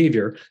criminal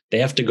behavior, they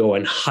have to go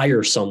and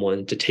hire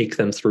someone to take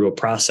them through a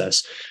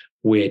process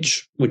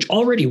which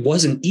already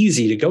wasn't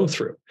easy to go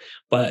through.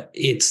 But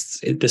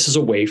this is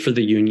a way for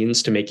the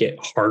unions to make it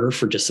harder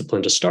for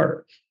discipline to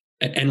start.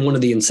 And one of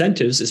the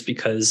incentives is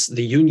because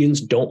the unions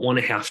don't want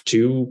to have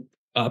to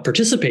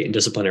participate in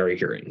disciplinary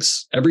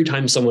hearings. Every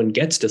time someone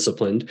gets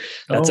disciplined,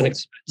 that's an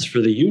expense for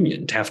the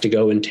union to have to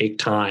go and take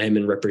time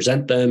and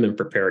represent them and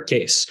prepare a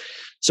case.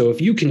 So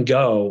if you can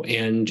go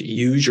and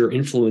use your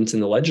influence in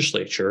the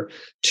legislature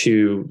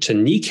to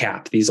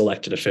kneecap these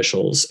elected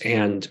officials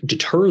and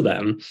deter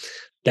them,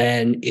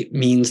 then it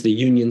means the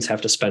unions have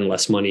to spend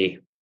less money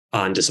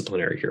on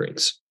disciplinary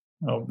hearings.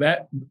 Oh,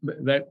 that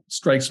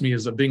strikes me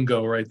as a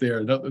bingo right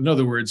there. In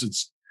other words,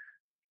 it's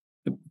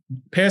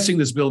passing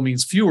this bill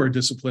means fewer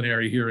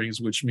disciplinary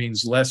hearings, which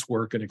means less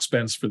work and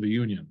expense for the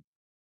union.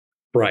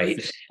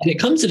 Right. And it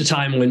comes at a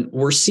time when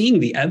we're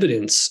seeing the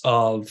evidence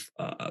of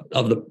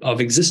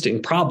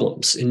existing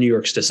problems in New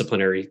York's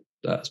disciplinary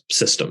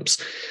systems.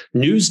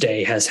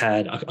 Newsday has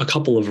had a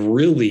couple of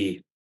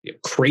really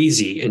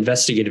crazy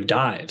investigative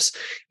dives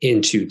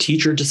into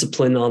teacher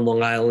discipline on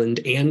Long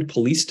Island and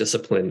police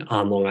discipline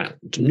on Long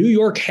Island. New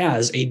York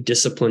has a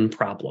discipline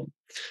problem.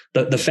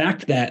 The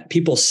fact that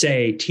people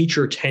say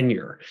teacher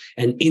tenure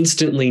and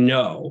instantly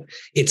know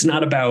it's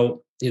not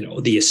about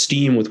the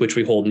esteem with which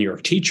we hold New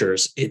York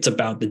teachers, it's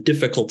about the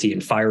difficulty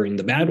in firing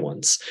the bad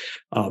ones.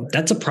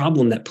 That's a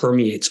problem that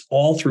permeates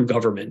all through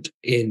government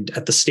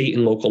at the state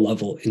and local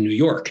level in New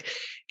York.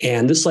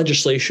 And this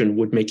legislation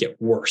would make it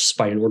worse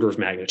by an order of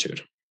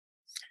magnitude.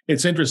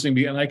 It's interesting,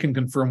 and I can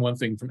confirm one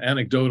thing from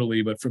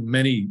anecdotally, but from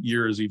many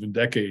years, even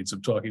decades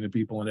of talking to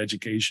people in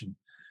education.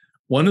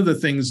 One of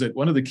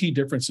the key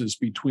differences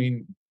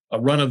between a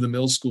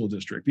run-of-the-mill school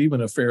district,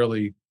 even a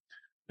fairly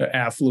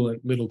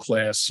affluent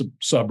middle-class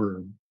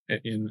suburb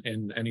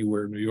in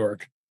anywhere in New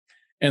York,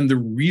 and the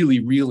really,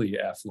 really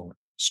affluent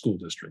school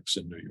districts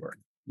in New York,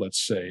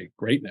 let's say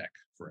Great Neck,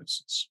 for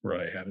instance,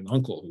 where I had an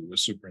uncle who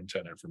was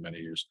superintendent for many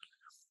years,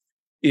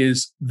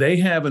 is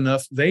they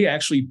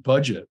actually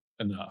budget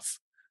enough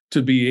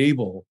to be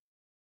able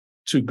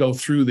to go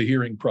through the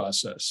hearing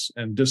process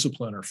and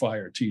discipline or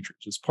fire teachers.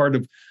 It's part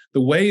of the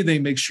way they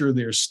make sure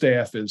their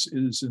staff is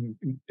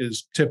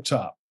tip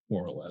top,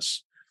 more or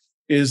less,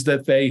 is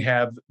that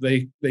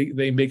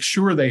they make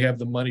sure they have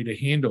the money to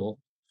handle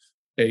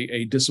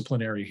a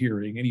disciplinary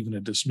hearing and even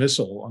a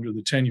dismissal under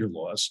the tenure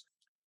laws.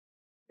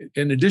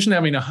 In addition to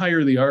having to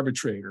hire the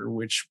arbitrator,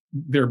 which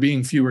there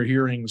being fewer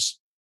hearings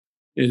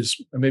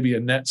is maybe a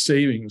net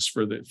savings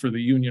for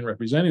the union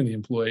representing the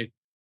employee.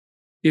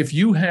 If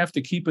you have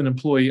to keep an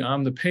employee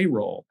on the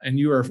payroll and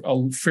you are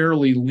a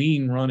fairly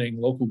lean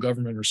running local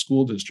government or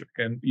school district,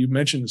 and you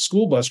mentioned the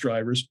school bus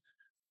drivers,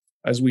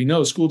 as we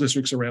know, school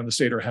districts around the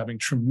state are having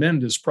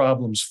tremendous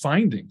problems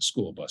finding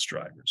school bus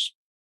drivers.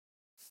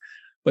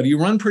 But you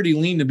run pretty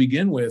lean to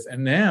begin with,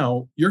 and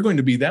now you're going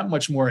to be that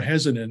much more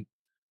hesitant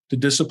to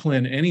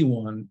discipline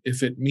anyone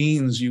if it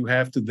means you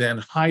have to then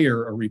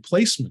hire a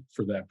replacement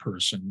for that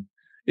person.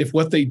 If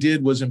what they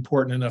did was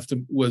important enough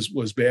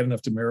was bad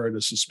enough to merit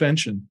a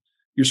suspension,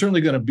 you're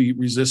certainly going to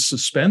resist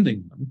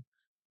suspending them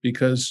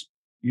because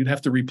you'd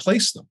have to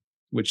replace them,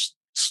 which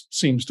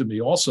seems to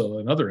me also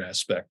another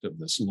aspect of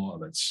this law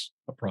that's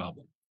a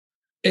problem.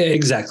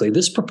 Exactly.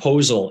 This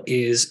proposal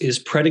is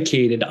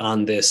predicated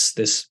on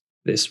this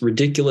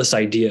ridiculous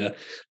idea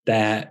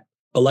that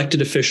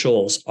elected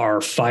officials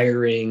are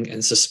firing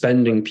and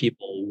suspending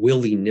people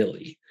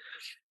willy-nilly.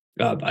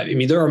 I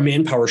mean, there are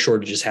manpower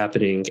shortages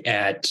happening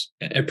at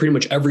pretty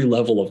much every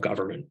level of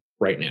government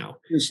right now.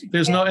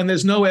 There's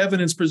no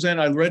evidence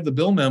presented. I read the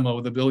bill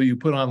memo, the bill you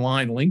put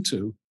online, linked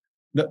to.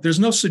 There's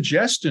no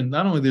suggestion.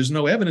 Not only there's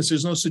no evidence,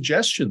 there's no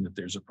suggestion that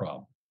there's a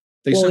problem.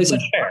 They said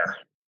fair.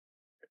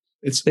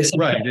 It's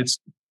right.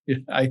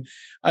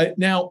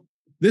 Now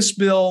this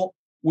bill.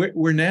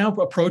 We're now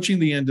approaching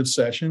the end of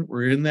session.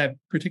 We're in that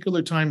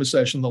particular time of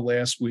session the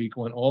last week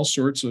when all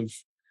sorts of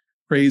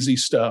crazy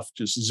stuff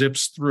just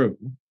zips through.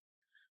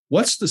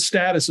 What's the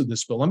status of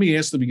this bill? Let me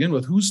ask to begin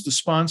with, who's the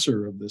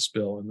sponsor of this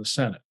bill in the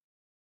Senate?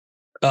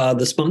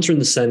 The sponsor in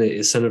the Senate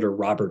is Senator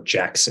Robert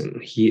Jackson.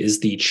 He is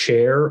the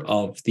chair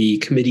of the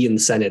committee in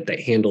the Senate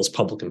that handles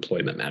public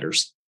employment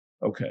matters.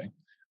 Okay.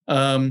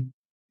 So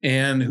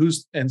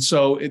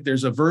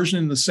there's a version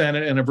in the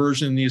Senate and a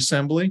version in the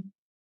Assembly?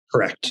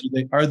 Correct.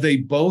 Are they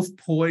both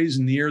poised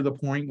near the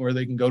point where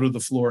they can go to the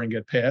floor and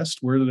get passed?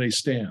 Where do they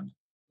stand?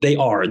 They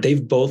are.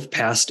 They've both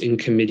passed in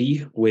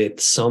committee with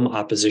some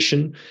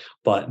opposition,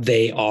 but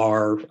they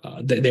are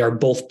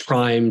both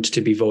primed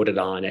to be voted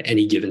on at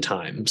any given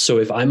time. So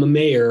if I'm a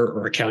mayor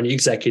or a county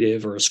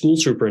executive or a school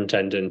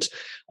superintendent,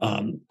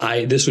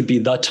 this would be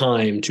the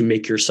time to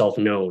make yourself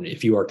known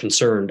if you are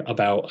concerned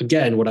about,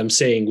 again, what I'm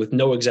saying with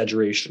no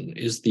exaggeration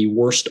is the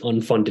worst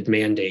unfunded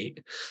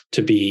mandate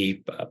to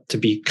be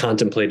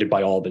contemplated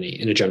by Albany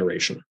in a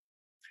generation.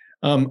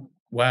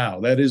 Wow,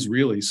 that is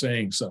really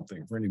saying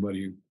something for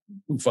anybody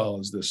who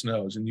follows this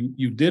knows. And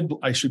you did,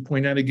 I should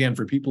point out again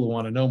for people who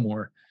want to know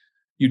more,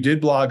 you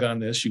did blog on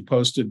this. You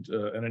posted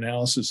an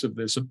analysis of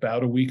this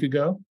about a week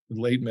ago,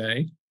 late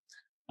May,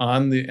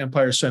 on the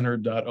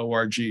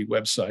empirecenter.org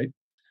website.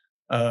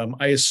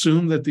 I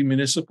assume that the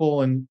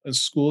municipal and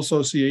school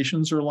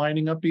associations are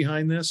lining up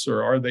behind this,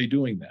 or are they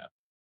doing that?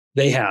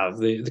 They have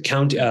the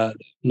county,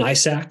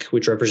 NYSAC,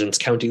 which represents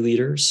county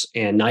leaders,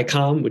 and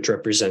NICOM, which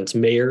represents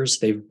mayors.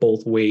 They've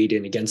both weighed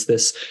in against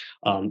this.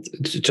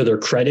 To their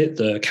credit,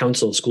 the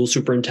Council of School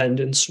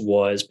Superintendents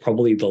was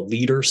probably the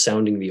leader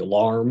sounding the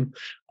alarm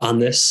on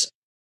this.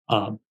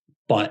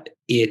 But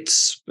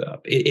it's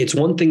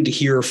one thing to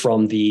hear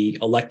from the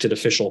elected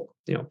official,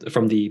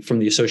 from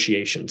the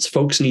associations.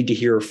 Folks need to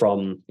hear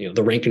from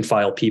the rank and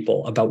file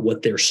people about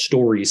what their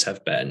stories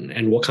have been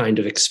and what kind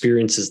of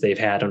experiences they've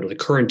had under the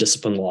current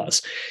discipline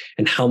laws,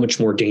 and how much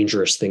more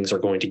dangerous things are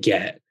going to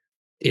get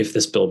if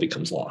this bill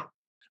becomes law.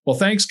 Well,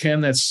 thanks,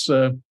 Ken. It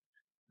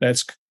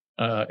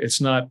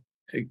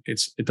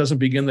doesn't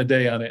begin the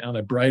day on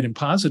a bright and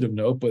positive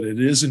note, but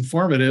it is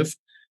informative,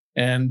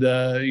 and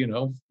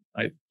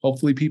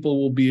hopefully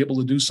people will be able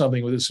to do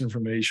something with this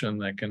information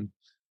that can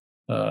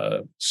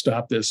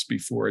stop this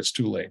before it's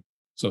too late.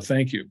 So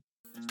thank you.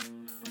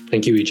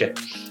 Thank you, EJ.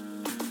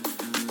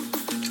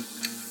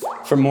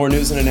 For more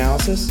news and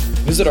analysis,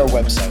 visit our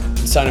website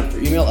and sign up for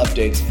email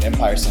updates at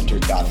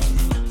empirecenter.org.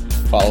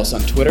 Follow us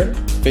on Twitter,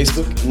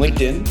 Facebook, and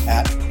LinkedIn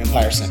at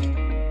Empire Center.